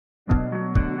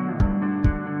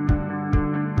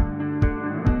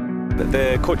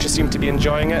The coaches seem to be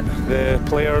enjoying it. The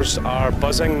players are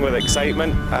buzzing with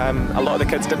excitement. A lot of the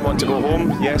kids didn't want to go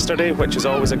home yesterday, which is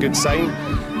always a good sign.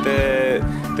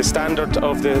 The standard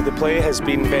of the play has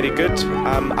been very good.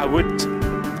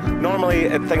 Normally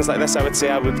at things like this I would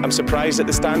say I'm surprised at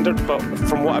the standard, but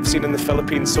from what I've seen in the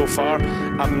Philippines so far,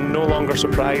 I'm no longer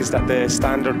surprised at the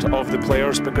standard of the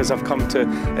players, because I've come to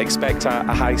expect a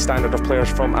high standard of players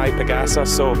from Pagasa.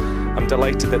 So I'm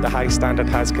delighted that the high standard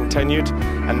has continued,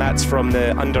 and that's from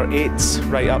the under 8s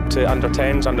right up to under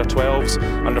 10s, under 12s,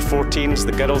 under 14s,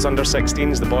 the girls under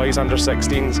 16s, the boys under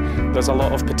 16s. There's a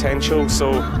lot of potential.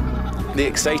 So the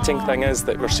exciting thing is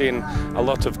that we're seeing a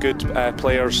lot of good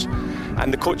players,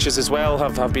 and the coaches as well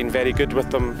have been very good with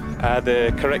them.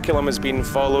 The curriculum has been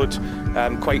followed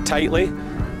quite tightly,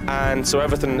 and so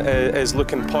everything is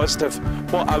looking positive.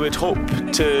 What I would hope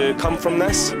to come from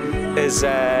this is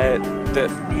that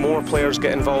more players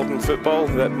get involved in football,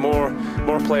 that more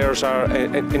players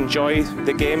enjoy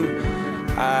the game.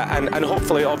 And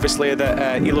hopefully, obviously,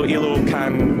 that Iloilo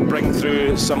can bring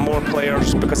through some more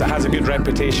players, because it has a good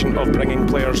reputation of bringing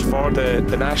players for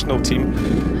the national team.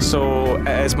 So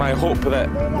it is my hope that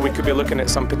we could be looking at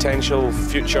some potential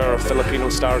future Filipino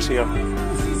stars here.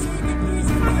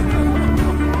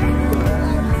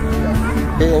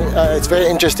 It's very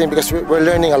interesting because we're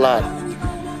learning a lot.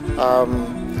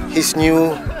 His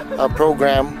new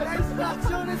program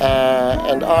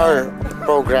and our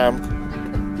program,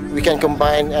 we can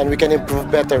combine and we can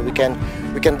improve better. We can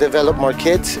develop more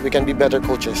kids. We can be better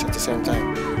coaches at the same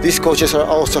time. These coaches are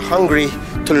also hungry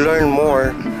to learn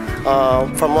more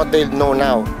from what they know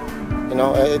now. You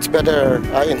know, it's better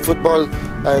in football.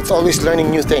 It's always learning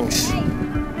new things.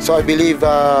 So I believe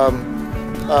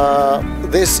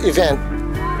this event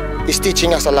is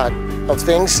teaching us a lot of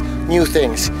things, new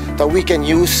things that we can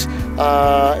use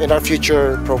in our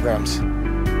future programs.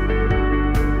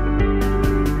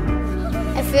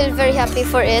 I feel very happy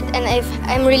for it, and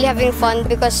I'm really having fun,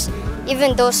 because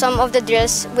even though some of the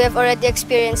drills we have already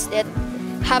experienced it,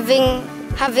 having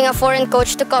a foreign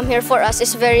coach to come here for us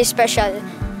is very special,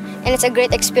 and it's a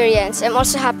great experience. I'm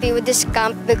also happy with this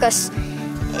camp because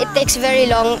it takes very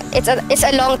long. It's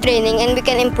a long training, and we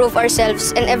can improve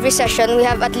ourselves, and every session we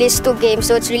have at least 2 games,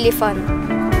 so it's really fun.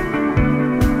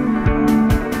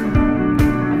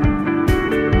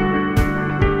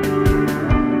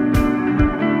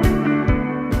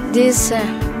 This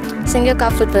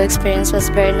SingaCup football experience was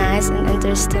very nice and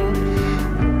interesting.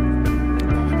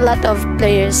 A lot of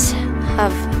players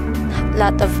have a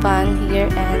lot of fun here,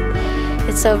 and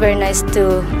it's so very nice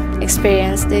to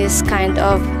experience this kind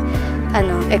of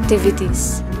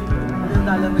activities.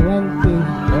 1, 2,